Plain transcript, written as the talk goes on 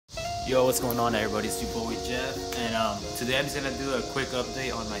Yo, what's going on, everybody? It's your boy Jeff, and today I'm just gonna do a quick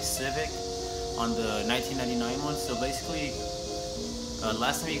update on my Civic, on the 1999 one. So basically,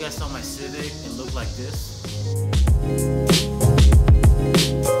 last time you guys saw my Civic, it looked like this.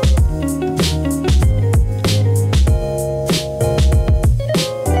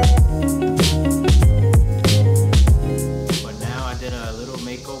 But now I did a little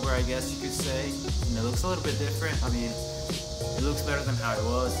makeover, I guess you could say, and it looks a little bit different. I mean, it looks better than how it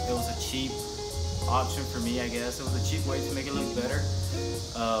was. It was a cheap option for me, I guess. It was a cheap way to make it look better.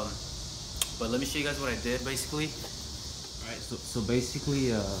 But let me show you guys what I did, basically. Alright, so basically,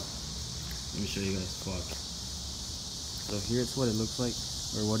 let me show you guys. Fuck. So here's what it looks like,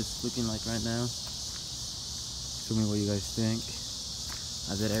 or what it's looking like right now. Tell me what you guys think.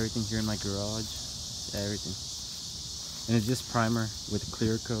 I did everything here in my garage. Everything. And it's just primer with a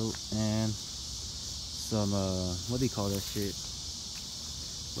clear coat and some what do you call that shit,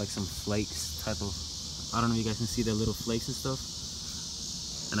 like some flakes type of, I don't know if you guys can see the little flakes and stuff.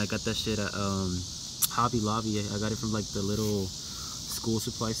 And I got that shit at Hobby Lobby. I got it from like the little school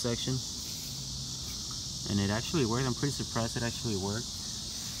supply section, and it actually worked. I'm pretty surprised it actually worked.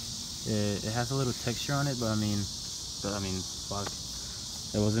 It has a little texture on it, but I mean fuck,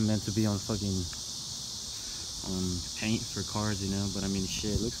 it wasn't meant to be on fucking paint for cars, you know. But I mean,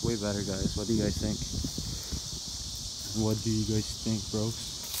 shit, it looks way better, guys. What do you guys think? What do you guys think, bros?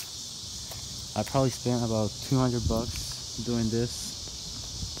 I probably spent about 200 bucks doing this.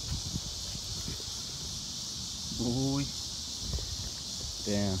 Boy,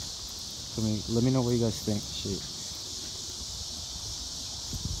 damn. Let me know what you guys think. Shit.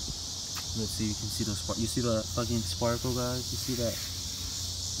 Let's see. You can see those you see the fucking sparkle, guys. You see that?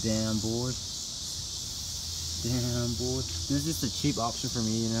 Damn, boy. Damn, boy. This is just a cheap option for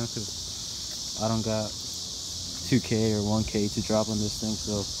me, you know, because I don't got 2K or 1K to drop on this thing,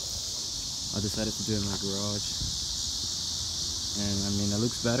 so I decided to do it in my garage. And I mean, it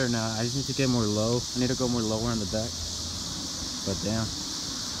looks better now. I just need to get more low. I need to go more lower on the back. But damn,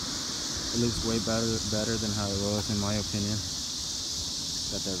 it looks way better than how it was, in my opinion.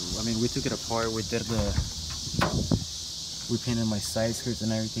 Got that. I mean, we took it apart. We painted my side skirts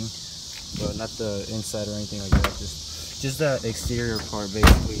and everything, but not the inside or anything like that. Just that exterior part,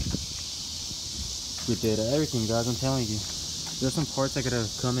 basically. We did everything, guys. I'm telling you. There's some parts I gotta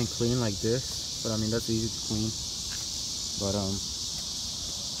come and clean like this, but I mean, that's easy to clean. But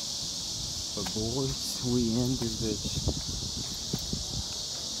boys, we in this bitch.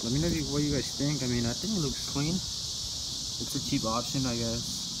 Let me know what you guys think. I mean, I think it looks clean. It's a cheap option, I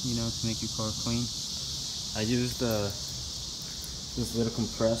guess, you know, to make your car clean. I used this little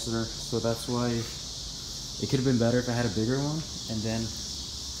compressor, so that's why it could have been better if I had a bigger one. And then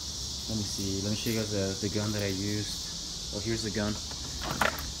let me show you guys the gun that I used. Oh, here's the gun.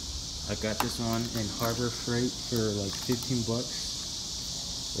 I got this one in Harbor Freight for like 15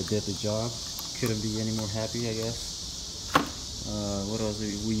 bucks. It did the job. Couldn't be any more happy, I guess. What else?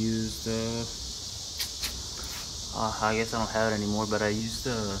 We used, I guess I don't have it anymore, but I used,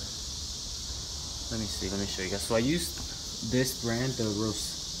 let me show you guys. So I used this brand, the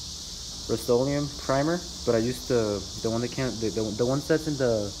Rust-Oleum primer, but I used the one that the one that's in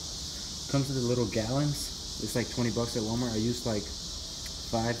comes in the little gallons. It's like 20 bucks at Walmart. I used like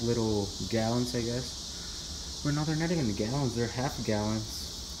 5 little gallons, I guess. Well, no, they're not even gallons, they're half gallons.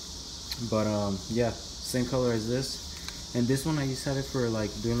 But yeah, same color as this. And this one I used to have it for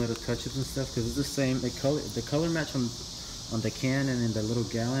like doing little touch-ups and stuff, because it's the same. The color match on the can and in the little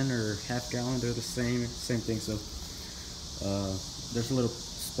gallon or half gallon, they're the same thing. So there's a little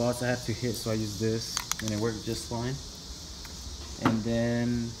spots I have to hit, so I use this, and it worked just fine. And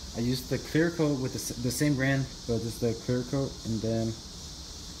then I used the clear coat with the same brand, but just the clear coat, and then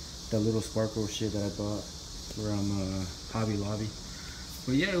the little sparkle shit that I bought from Hobby Lobby.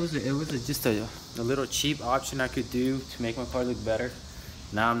 But yeah, it was just a little cheap option I could do to make my car look better.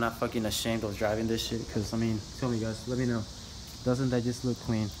 Now I'm not fucking ashamed of driving this shit, because I mean, tell me guys, let me know, doesn't that just look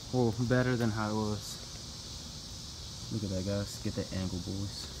clean? Well, better than how it was. Look at that, guys. Get that angle,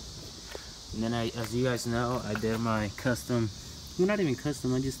 boys. And then as you guys know, I did my custom. Well, not even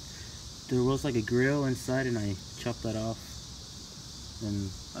custom. There was like a grill inside, and I chopped that off. And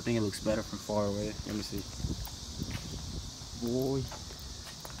I think it looks better from far away. Let me see. Boy.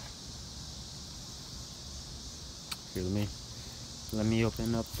 Here, let me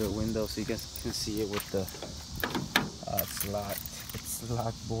open up the window so you guys can see it with the. It's locked. It's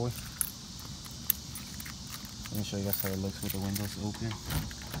locked, boy. Let me show you guys how it looks with the windows open.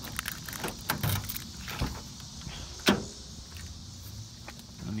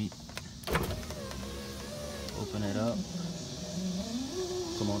 Let me open it up.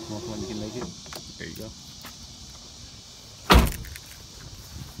 Come on. come on, you can make it. There you go.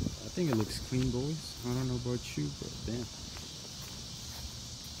 I think it looks clean, boys. I don't know about you, but damn.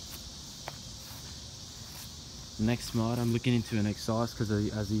 Next mod, I'm looking into an exhaust because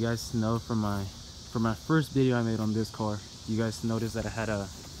as you guys know from my first video I made on this car, you guys noticed that I had a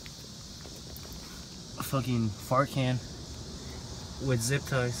fucking fart can with zip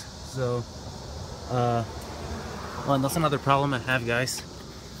ties. So well, that's another problem I have, guys.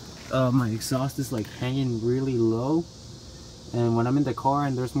 My exhaust is like hanging really low, and when I'm in the car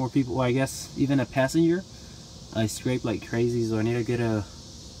and there's more people, well, I guess even a passenger, I scrape like crazy. So I need to get a,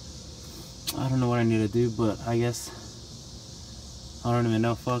 I don't know what I need to do, but I guess I don't even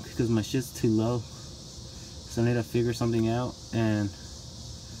know, fuck, because my shit's too low. So I need to figure something out and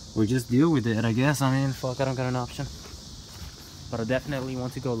or just deal with it, I guess. I mean, fuck, I don't got an option. But I definitely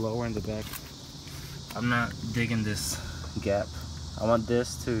want to go lower in the back. I'm not digging this gap. I want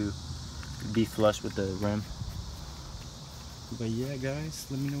this to be flush with the rim. But yeah, guys,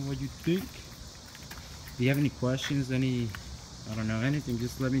 let me know what you think. If you have any questions, I don't know, anything,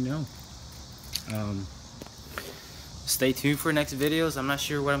 just let me know. Stay tuned for next videos. I'm not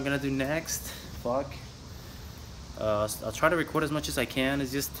sure what I'm gonna do next. Fuck. I'll try to record as much as I can.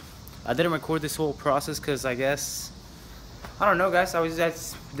 It's just I didn't record this whole process because I guess I don't know, guys. I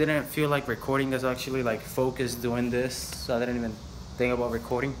just didn't feel like recording. Is actually like focused doing this, so I didn't even think about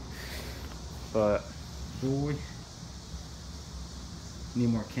recording. But boy, need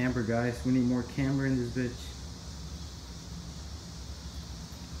more camber, guys. We need more camber in this bitch.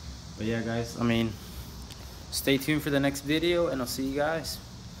 But yeah, guys, I mean, stay tuned for the next video, and I'll see you guys.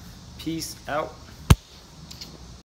 Peace out.